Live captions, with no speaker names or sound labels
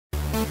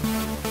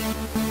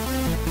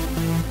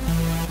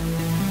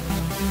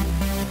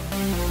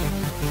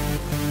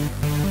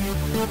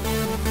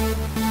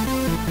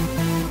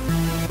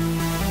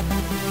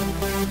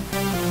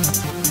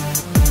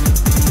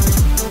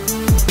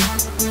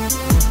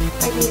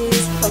Hi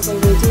beauties, how's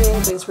everybody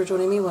doing? Thanks for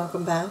joining me,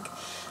 welcome back.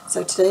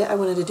 So today I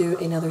wanted to do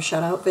another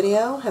shout out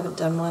video. Haven't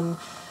done one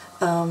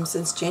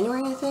since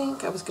January, I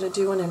think. I was going to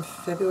do one in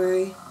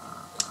February.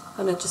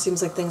 And it just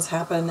seems like things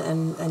happen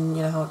and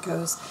you know how it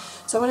goes.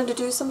 So I wanted to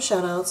do some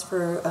shout outs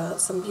for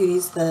some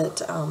beauties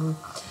that,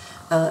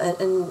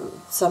 and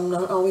some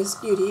not always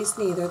beauties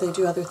neither, they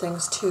do other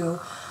things too,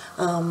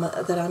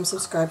 that I'm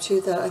subscribed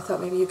to that I thought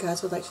maybe you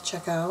guys would like to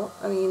check out.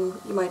 I mean,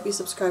 you might be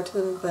subscribed to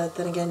them, but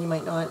then again you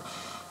might not.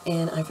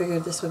 And I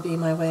figured this would be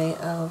my way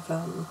of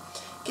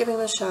giving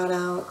them a shout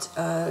out.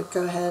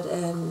 Go ahead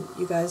and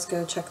you guys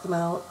go check them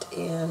out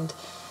and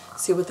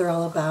see what they're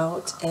all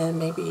about, and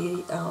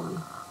maybe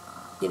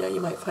you know, you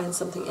might find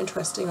something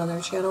interesting on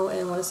their channel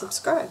and want to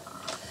subscribe.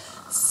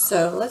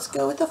 So let's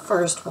go with the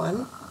first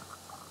one.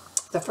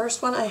 The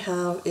first one I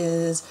have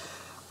is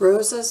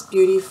Rosa's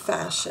Beauty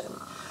Fashion.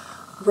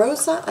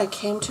 Rosa I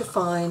came to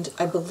find,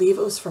 I believe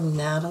it was from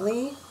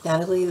Natalie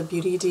the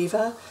Beauty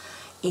Diva,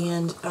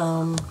 and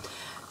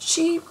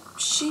she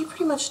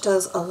pretty much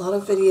does a lot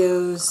of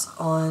videos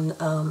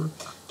on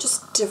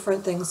just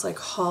different things like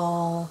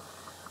haul,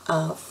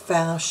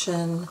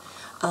 fashion.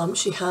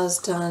 She has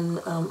done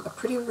a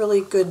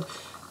really good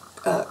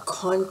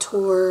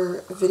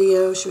contour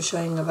video. She was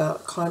showing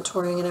about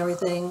contouring and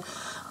everything.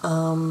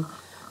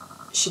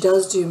 She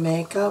does do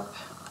makeup.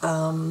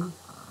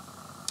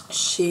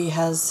 She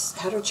has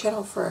had her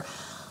channel for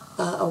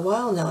a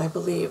while now, I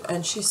believe,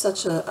 and she's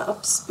such a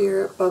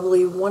up-spirit,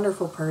 bubbly,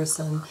 wonderful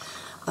person.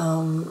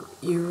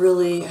 You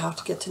really have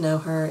to get to know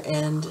her,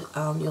 and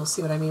you'll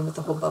see what I mean with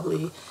the whole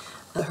bubbly.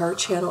 Her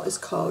channel is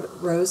called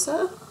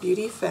Rosa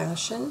Beauty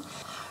Fashion.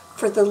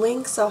 For the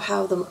links, I'll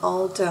have them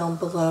all down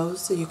below,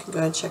 so you can go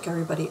ahead and check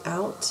everybody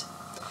out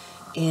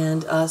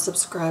and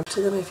subscribe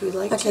to them if you'd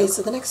like to. Okay,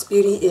 so the next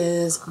beauty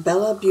is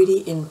Bella Beauty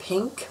in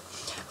Pink.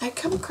 I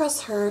come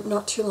across her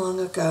not too long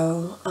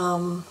ago.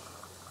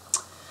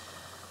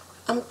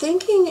 I'm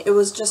thinking it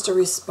was just a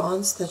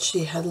response that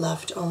she had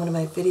left on one of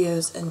my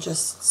videos and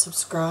just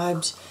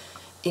subscribed.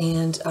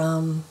 And,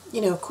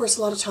 you know, of course,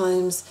 a lot of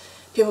times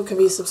people can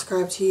be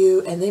subscribed to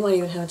you and they might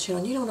even have a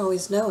channel and you don't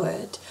always know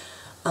it.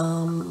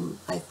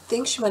 I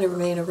think she might have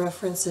made a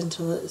reference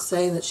into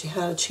saying that she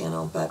had a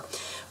channel, but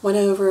went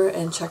over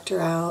and checked her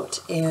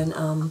out, and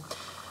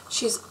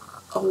she's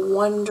a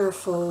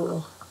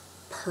wonderful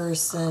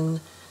person.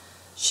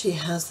 She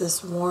has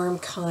this warm,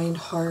 kind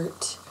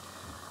heart.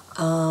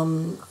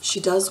 She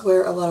does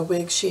wear a lot of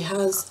wigs. She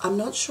has, I'm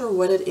not sure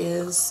what it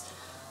is,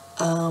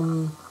 I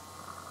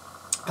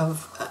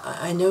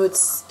know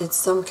it's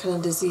some kind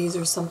of disease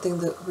or something,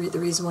 that the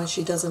reason why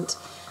she doesn't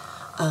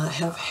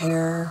have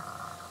hair.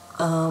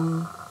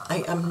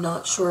 I'm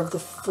not sure of the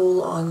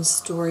full-on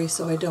story,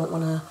 so I don't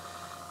want to,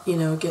 you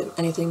know, get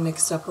anything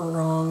mixed up or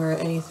wrong or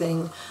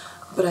anything.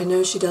 But I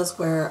know she does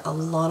wear a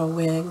lot of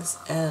wigs,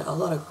 and a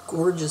lot of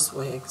gorgeous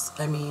wigs.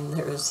 I mean,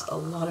 there's a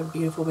lot of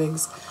beautiful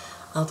wigs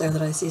out there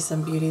that I see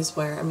some beauties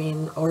wear. I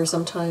mean, or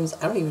sometimes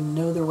I don't even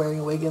know they're wearing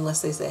a wig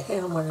unless they say, hey,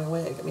 I'm wearing a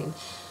wig. I mean,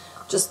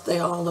 just they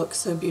all look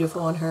so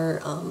beautiful on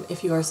her.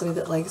 If you are somebody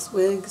that likes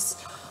wigs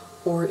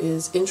or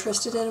is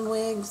interested in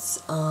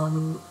wigs,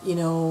 you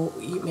know,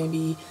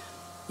 maybe,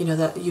 you know,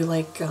 that you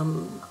like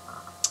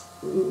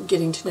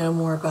getting to know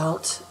more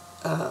about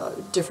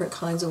different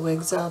kinds of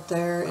wigs out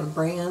there and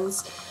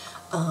brands.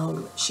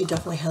 She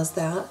definitely has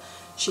that.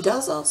 She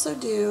does also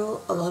do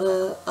a lot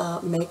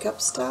of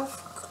makeup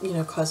stuff, you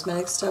know,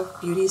 cosmetic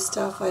stuff, beauty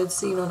stuff I had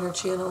seen on her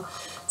channel.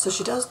 So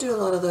she does do a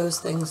lot of those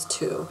things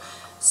too.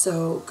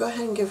 So go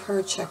ahead and give her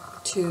a check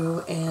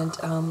too, and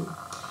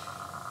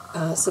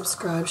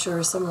subscribe, show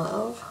her some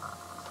love.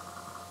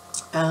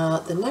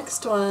 The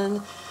next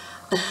one,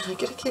 I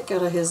get a kick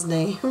out of his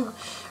name,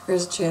 or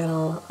his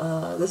channel.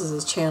 This is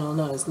his channel,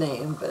 not his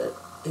name, but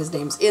his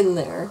name's in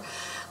there.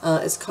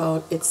 It's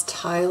called It's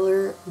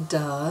Tyler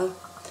Duh.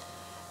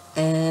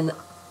 And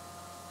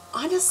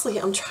honestly,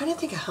 I'm trying to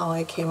think of how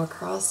I came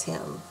across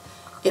him.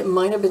 It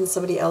might have been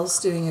somebody else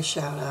doing a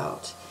shout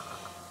out.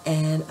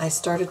 And I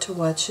started to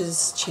watch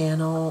his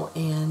channel,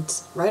 and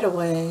right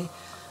away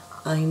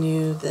I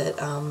knew that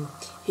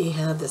he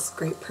had this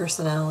great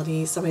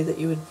personality, somebody that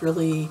you would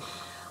really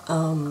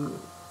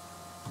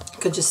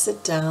could just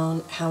sit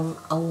down, have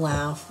a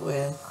laugh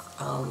with,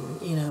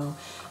 you know,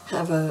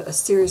 have a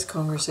serious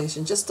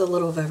conversation, just a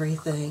little of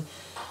everything.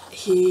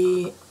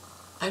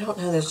 I don't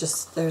know,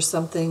 there's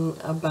something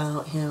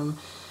about him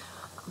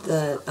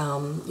that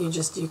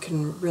you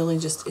can really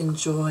just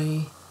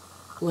enjoy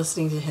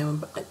listening to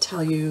him. I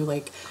tell you,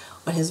 like,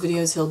 on his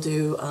videos he'll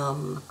do,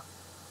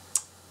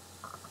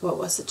 what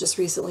was it just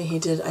recently he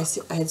did, I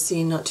had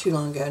seen not too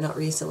long ago, not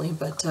recently,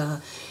 but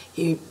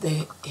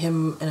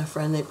him and a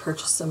friend, they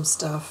purchased some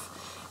stuff,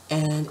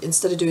 and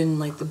instead of doing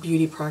like the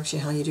beauty products, you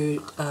know how you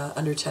do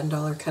under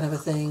 $10 kind of a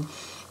thing,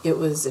 it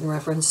was in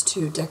reference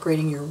to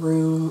decorating your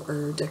room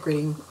or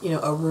decorating, you know,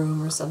 a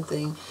room or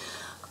something.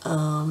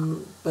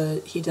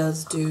 But he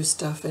does do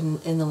stuff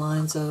in the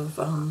lines of,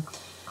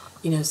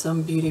 you know,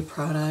 some beauty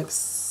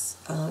products,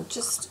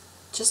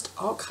 just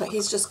all kind.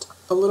 He's just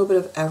a little bit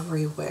of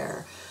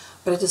everywhere.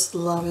 but I just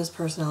love his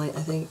personality.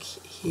 I think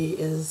he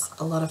is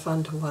a lot of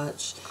fun to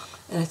watch,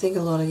 and I think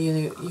a lot of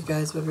you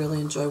guys would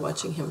really enjoy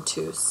watching him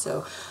too.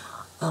 So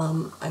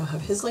I will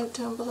have his link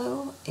down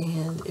below,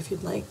 and if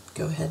you'd like,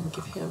 go ahead and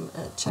give him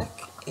a check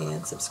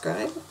and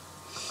subscribe.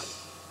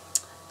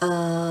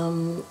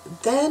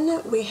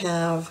 Then we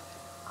have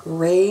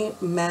Ray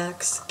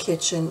Mac's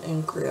Kitchen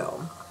and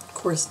Grill. Of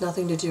course,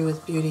 nothing to do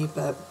with beauty,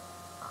 but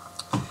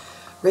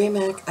Ray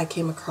Mac I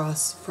came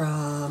across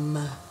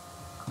from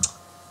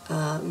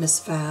Miss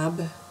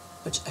Fab,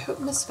 which I hope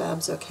Miss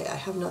Fab's okay. I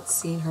have not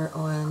seen her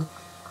on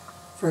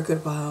for a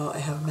good while. I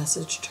have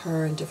messaged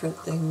her and different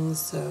things,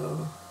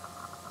 so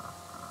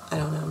I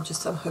don't know.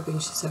 I'm hoping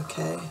she's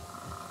okay.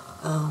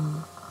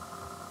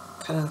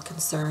 Kind of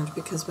concerned,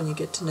 because when you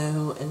get to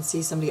know and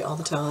see somebody all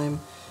the time,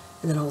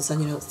 and then all of a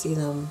sudden you don't see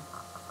them,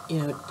 you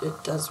know,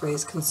 it does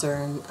raise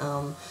concern.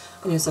 I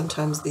know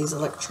sometimes these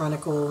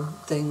electronical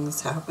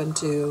things happen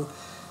too,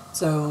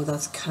 so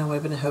that's kind of what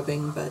I've been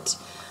hoping. But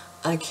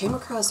I came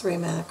across Ray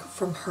Mac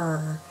from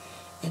her,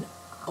 and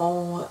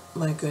oh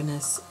my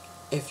goodness,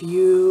 if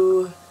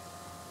you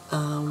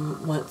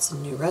want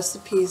some new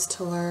recipes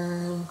to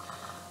learn,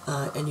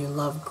 and you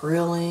love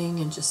grilling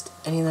and just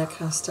any of that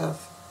kind of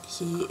stuff,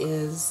 he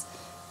is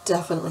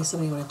definitely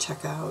somebody you want to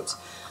check out.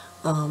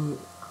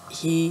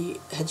 He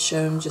had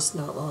shown just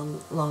not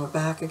long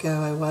back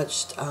ago, I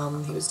watched,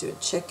 he was doing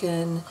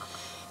chicken,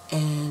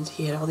 and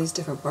he had all these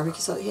different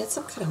barbecue sauce. He had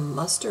some kind of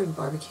mustard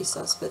barbecue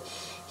sauce, but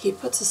he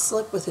puts a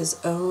slip with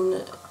his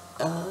own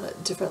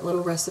different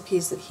little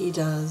recipes that he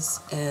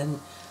does, and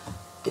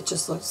it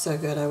just looked so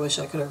good. I wish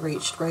I could have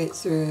reached right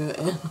through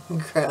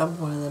and grabbed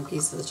one of them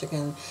pieces of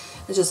chicken.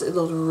 It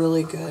looked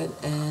really good.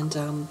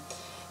 And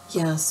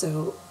yeah,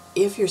 so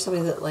if you're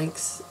somebody that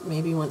likes,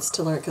 maybe wants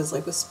to learn, because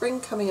like with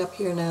spring coming up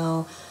here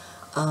now,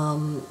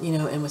 you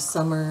know, and with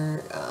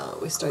summer,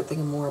 we start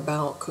thinking more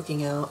about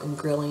cooking out and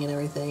grilling and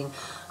everything.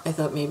 I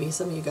thought maybe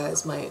some of you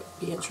guys might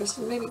be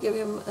interested. Maybe give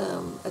him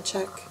a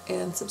check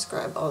and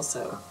subscribe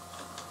also.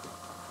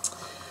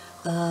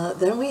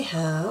 Then we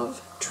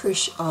have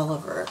Trish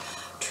Oliver.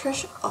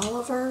 Trish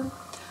Oliver,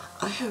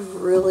 I have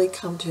really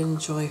come to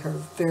enjoy her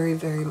very,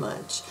 very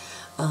much.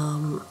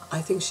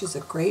 I think she's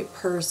a great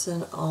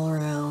person all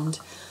around.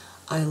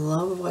 I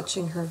love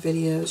watching her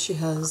videos. She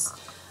has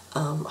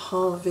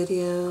haul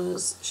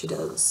videos. She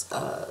does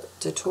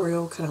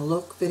tutorial kind of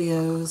look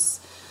videos.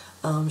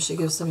 She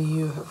gives some of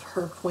you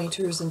her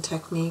pointers and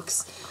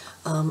techniques.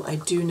 I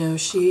do know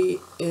she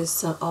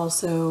is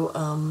also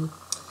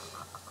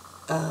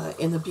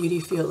in the beauty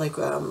field, like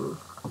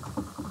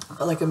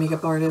a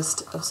makeup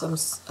artist of some,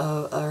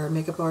 or a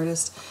makeup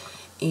artist,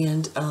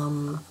 and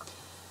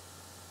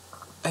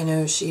I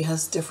know she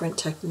has different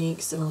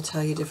techniques and will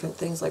tell you different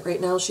things. Like right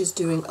now she's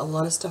doing a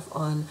lot of stuff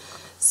on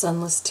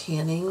sunless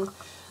tanning.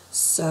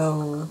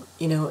 So,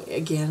 you know,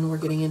 again, we're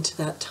getting into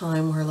that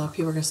time where a lot of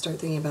people are going to start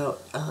thinking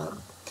about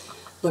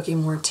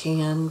looking more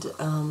tanned,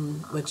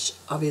 which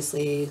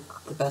obviously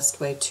the best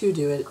way to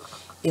do it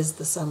is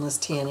the sunless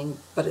tanning,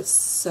 but it's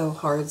so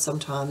hard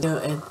sometimes, you know,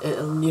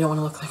 and you don't want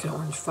to look like an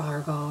orange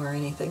fireball or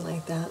anything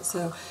like that.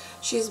 So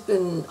she's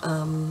been,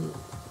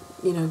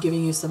 you know,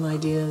 giving you some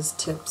ideas,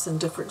 tips, and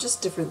different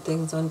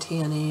things on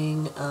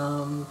tanning.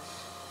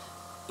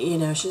 You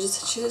know, she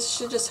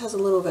just has a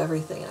little of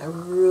everything. I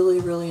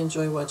really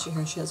enjoy watching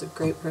her. She has a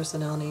great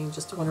personality,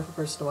 just a wonderful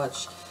person to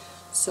watch.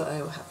 So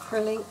I will have her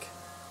link,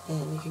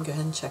 and you can go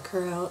ahead and check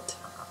her out.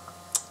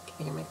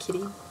 Come here, my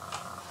kitty.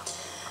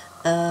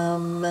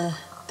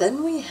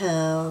 Then we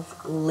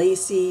have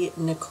Lacey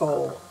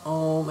Nicole.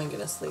 Oh my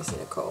goodness, Lacey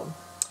Nicole.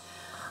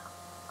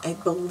 I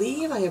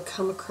believe I have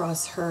come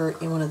across her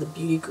in one of the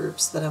beauty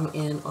groups that I'm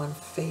in on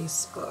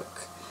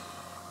Facebook.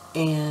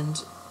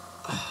 And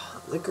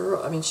the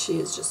girl, I mean, she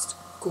is just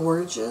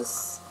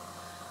gorgeous.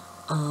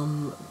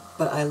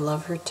 But I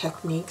love her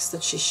techniques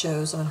that she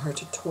shows on her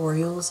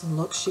tutorials. And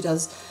look, she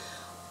does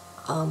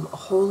a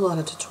whole lot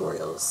of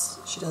tutorials.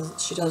 She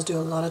does do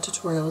a lot of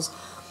tutorials.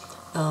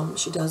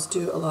 She does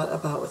do a lot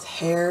about with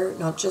hair,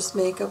 not just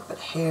makeup, but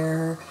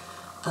hair.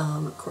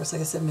 Of course,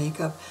 like I said,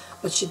 makeup.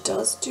 But she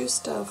does do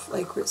stuff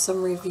like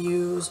some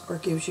reviews, or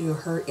gives you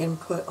her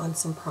input on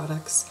some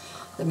products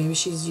that maybe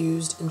she's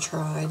used and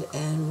tried,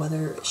 and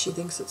whether she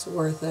thinks it's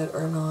worth it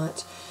or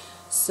not.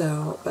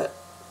 So, but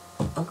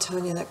I'm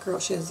telling you, that girl,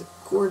 she has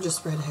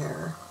gorgeous red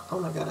hair. Oh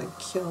my God, I'd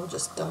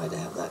just die to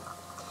have that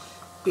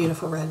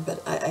beautiful red.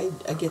 But I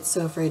get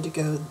so afraid to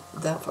go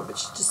that far, but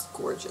she's just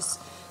gorgeous.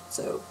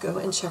 So go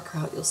and check her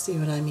out. You'll see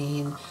what I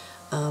mean.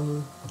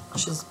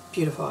 She has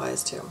beautiful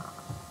eyes too.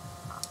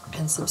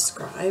 And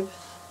subscribe.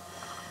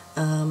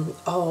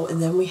 Oh,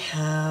 and then we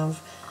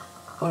have,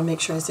 I want to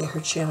make sure I say her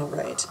channel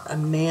right,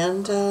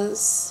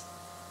 Amanda's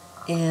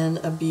and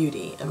a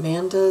Beauty.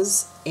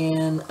 Amanda's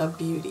and a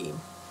Beauty.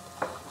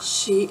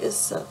 She is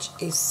such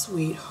a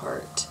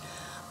sweetheart.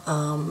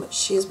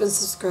 She has been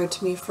subscribed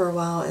to me for a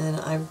while, and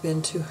I've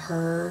been to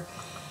her,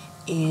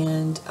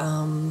 and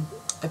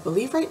I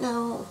believe right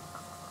now,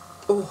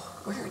 oh,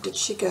 where did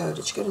she go?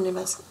 Did she go to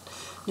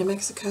New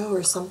Mexico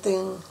or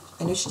something?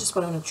 I know she just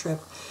went on a trip,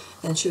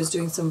 and she was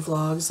doing some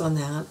vlogs on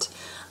that.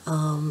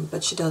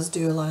 But she does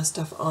do a lot of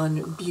stuff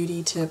on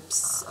beauty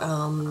tips,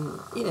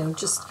 you know,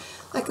 just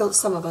like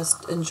some of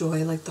us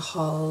enjoy, like the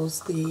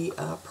hauls, the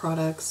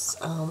products,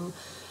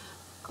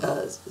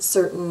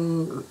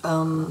 certain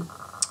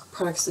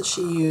products that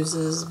she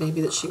uses,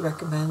 maybe that she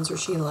recommends or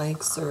she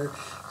likes, or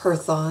her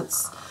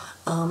thoughts.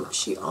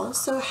 She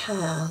also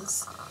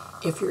has,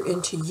 if you're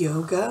into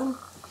yoga,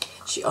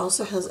 she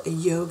also has a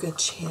yoga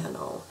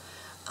channel.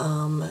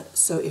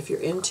 So if you're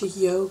into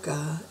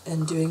yoga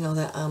and doing all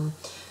that,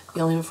 the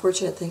only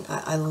unfortunate thing,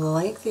 I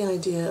like the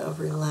idea of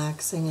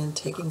relaxing and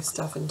taking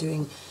stuff and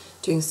doing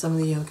some of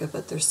the yoga,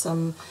 but there's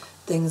some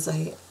things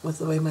with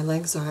the way my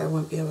legs are, I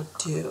wouldn't be able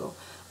to do.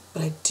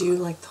 But I do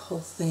like the whole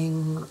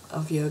thing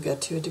of yoga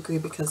to a degree,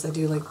 because I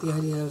do like the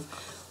idea of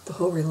the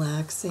whole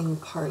relaxing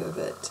part of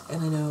it,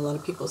 and I know a lot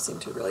of people seem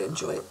to really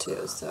enjoy it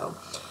too. So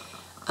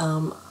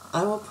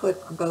I will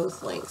put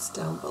both links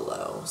down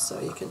below so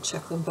you can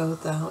check them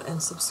both out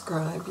and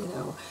subscribe, you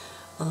know,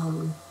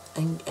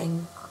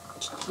 and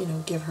you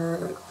know, give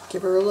her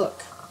a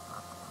look.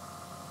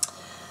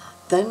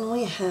 Then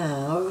we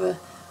have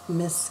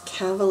Miss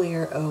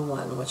Cavalier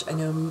 01, which I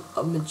know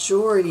a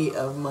majority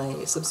of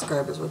my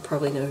subscribers would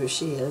probably know who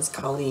she is,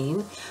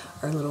 Colleen,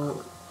 our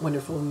little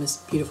wonderful Miss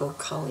Beautiful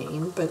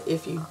Colleen. But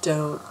if you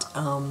don't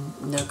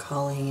know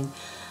Colleen,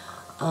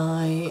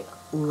 I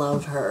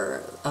love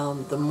her.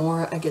 The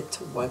more I get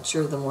to watch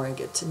her, the more I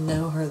get to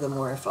know her, the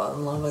more I fall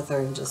in love with her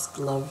and just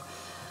love,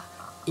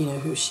 you know,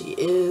 who she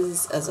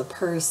is as a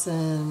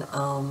person.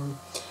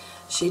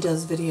 She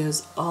does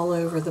videos all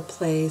over the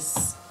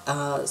place.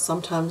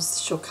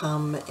 Sometimes she'll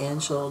come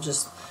and she'll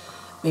just,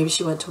 maybe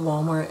she went to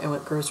Walmart and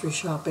went grocery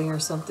shopping or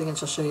something, and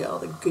she'll show you all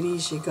the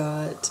goodies she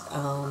got.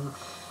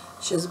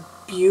 She has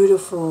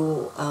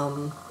beautiful,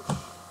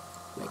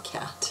 my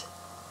cat.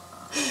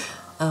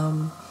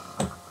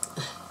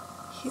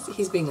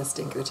 He's being a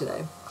stinker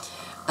today.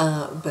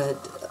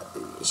 But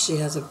she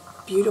has a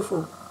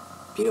beautiful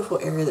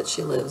area that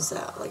she lives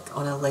at, like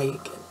on a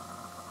lake. And,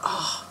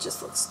 oh,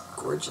 just looks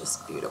gorgeous,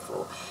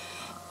 beautiful.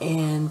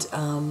 And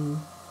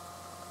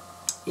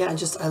yeah,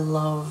 I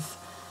love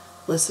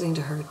listening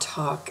to her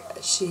talk.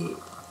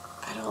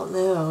 I don't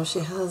know, she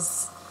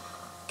has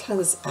kind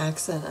of this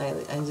accent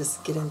I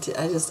just get into.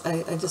 I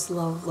just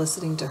love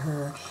listening to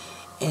her.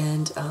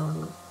 And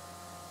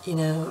you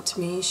know, to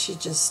me, she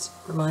just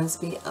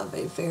reminds me of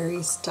a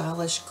very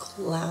stylish,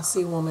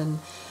 classy woman.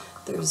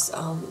 There's,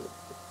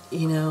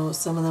 you know,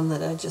 some of them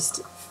that I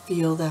just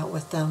feel that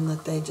with them,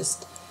 that they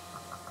just,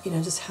 you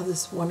know, just have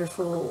this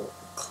wonderful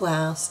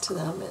class to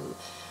them, and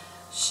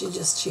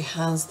she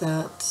has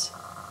that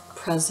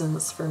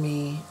presence for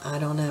me. I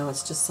don't know,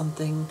 it's just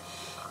something.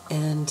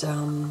 And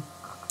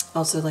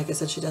also, like I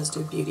said, she does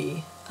do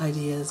beauty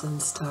ideas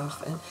and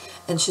stuff,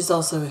 and she's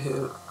also a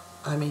hoot.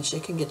 I mean, she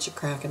can get you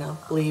cracking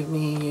up. Believe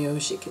me,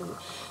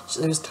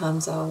 there's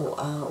times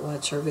I'll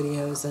watch her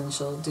videos and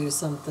she'll do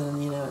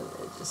something, you know, and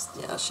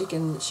yeah, she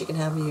can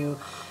have you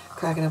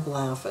cracking up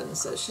laughing.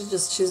 So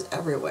she's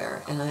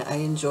everywhere, and I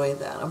enjoy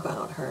that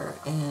about her.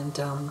 And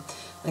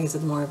like I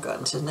said, the more I've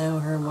gotten to know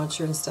her and watch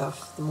her and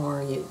stuff, the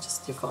more you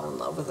fall in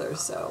love with her.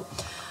 So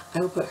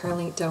I will put her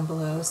link down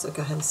below, so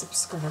go ahead and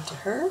subscribe to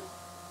her.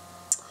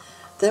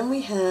 Then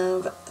we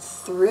have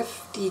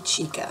Thrifty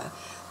Chica.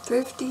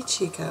 Thrifty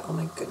Chica, oh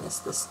my goodness,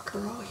 this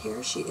girl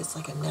here, she is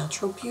like a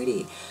natural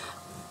beauty.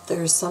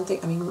 There's something,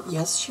 I mean,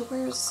 yes, she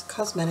wears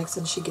cosmetics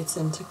and she gets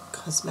into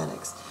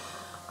cosmetics,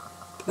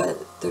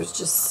 but there's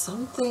just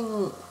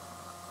something,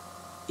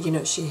 you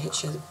know, she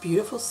has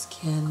beautiful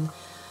skin,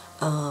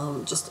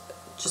 just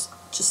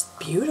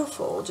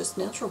beautiful, just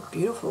natural,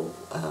 beautiful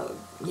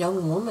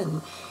young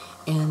woman.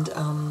 And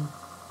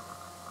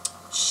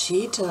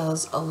she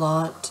does a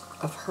lot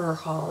of her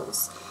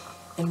hauls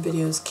and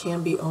videos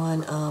can be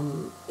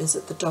on, is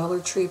it the Dollar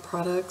Tree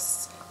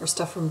products or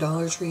stuff from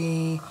Dollar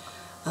Tree?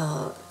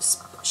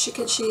 She's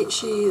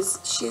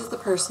the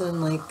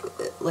person,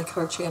 like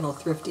her channel,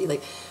 Thrifty,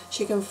 like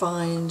she can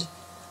find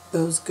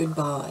those good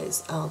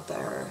buys out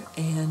there,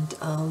 and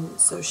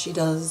so she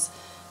does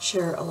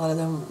share a lot of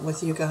them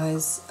with you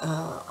guys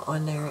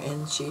on there,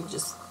 and she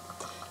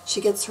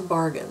gets her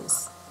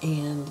bargains.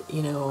 And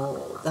you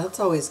know, that's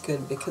always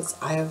good, because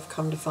I have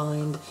come to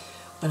find,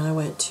 when I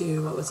went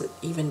to, what was it,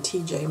 even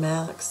TJ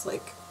Maxx,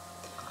 like,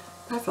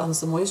 I found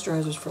some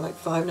moisturizers for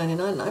like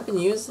 $5.99, and I've been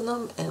using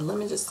them, and let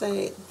me just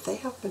say, they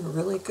have been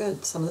really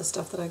good. Some of the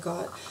stuff that I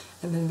got,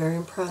 I've been very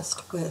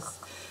impressed with.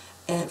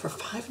 And for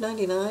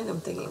 $5.99,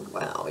 I'm thinking,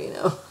 wow, you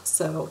know.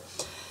 So,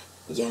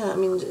 yeah, I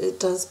mean, it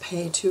does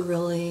pay to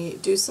really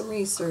do some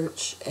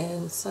research.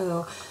 And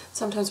so,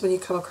 sometimes when you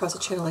come across a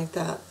channel like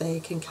that, they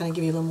can kind of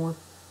give you a little more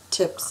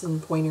tips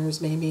and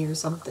pointers maybe, or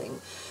something.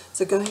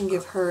 So go ahead and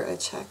give her a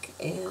check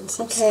and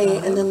subscribe.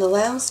 Okay, and then the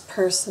last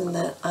person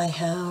that I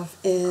have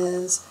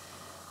is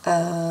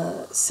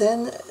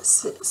Sin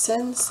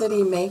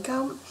City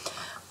Makeup.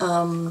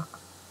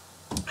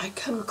 I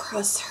come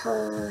across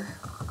her,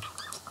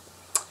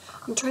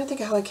 I'm trying to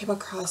think of how I came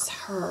across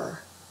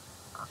her.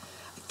 I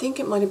think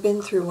it might have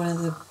been through one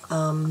of the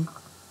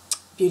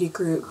beauty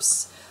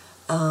groups.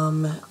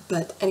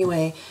 But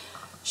anyway,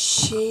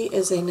 she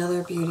is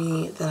another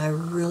beauty that I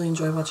really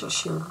enjoy watching.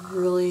 She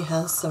really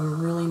has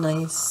some really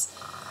nice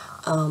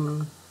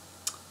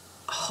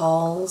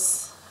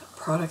hauls,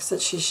 products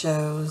that she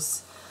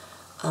shows.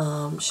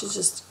 She's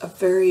just a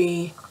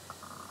very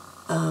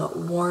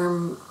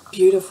warm,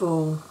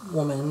 beautiful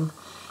woman,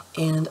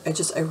 and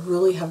I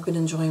really have been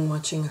enjoying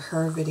watching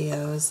her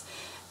videos.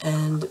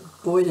 And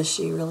boy, does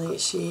she really,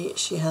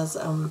 she has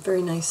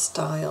very nice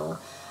style.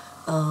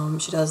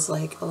 She does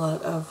like a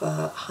lot of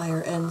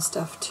higher end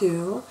stuff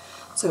too.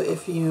 So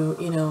if you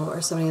know,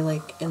 are somebody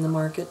like in the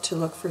market to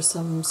look for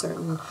some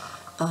certain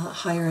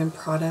higher end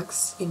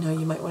products, you know,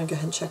 you might want to go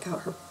ahead and check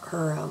out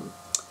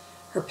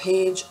her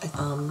page.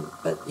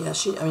 But yeah,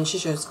 she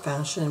shows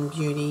fashion and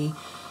beauty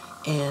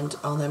and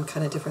all them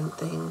kind of different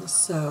things.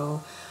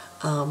 So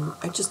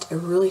I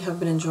really have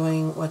been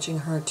enjoying watching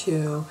her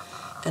too,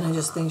 and I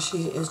just think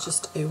she is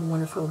just a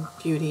wonderful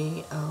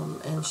beauty,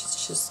 and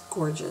she's just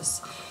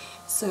gorgeous.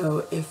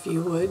 So if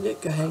you would,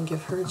 go ahead and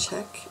give her a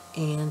check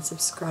and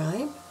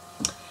subscribe.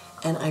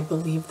 And I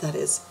believe that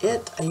is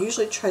it. I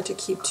usually try to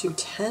keep to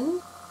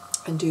 10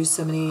 and do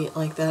so many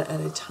like that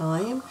at a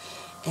time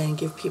and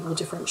give people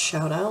different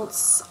shout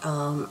outs.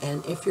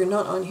 And if you're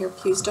not on here,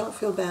 please don't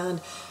feel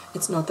bad.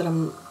 It's not that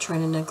I'm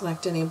trying to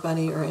neglect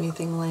anybody or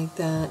anything like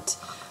that.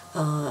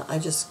 I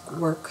just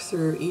work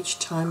through each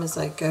time as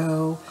I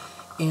go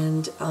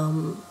and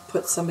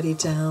put somebody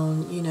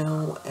down, you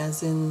know,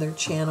 as in their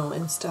channel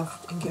and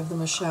stuff, and give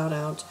them a shout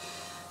out.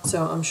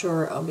 So I'm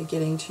sure I'll be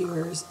getting to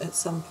yours at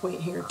some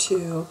point here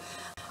too.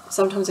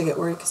 Sometimes I get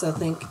worried because I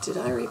think, did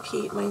I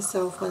repeat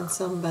myself on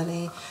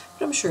somebody?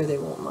 But I'm sure they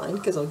won't mind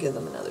because I'll give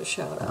them another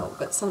shout out.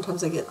 But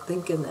sometimes I get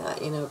thinking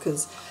that, you know,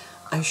 because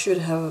I should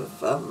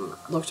have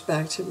looked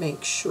back to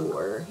make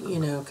sure, you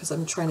know, because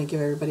I'm trying to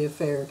give everybody a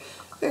fair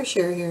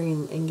share here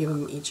and give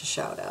them each a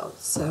shout out.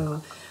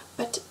 So,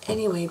 but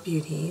anyway,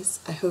 beauties,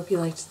 I hope you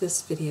liked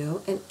this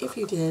video, and if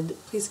you did,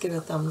 please give it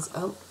a thumbs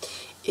up.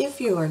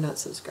 If you are not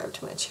subscribed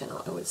to my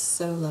channel, I would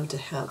so love to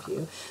have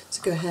you.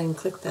 So go ahead and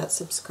click that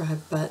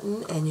subscribe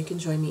button, and you can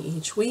join me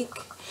each week.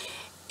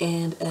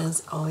 And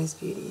as always,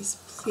 beauties,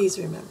 please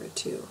remember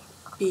to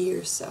be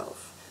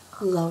yourself,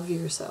 love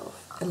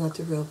yourself, and let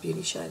the real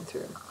beauty shine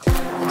through.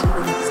 Until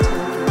the next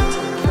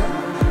time,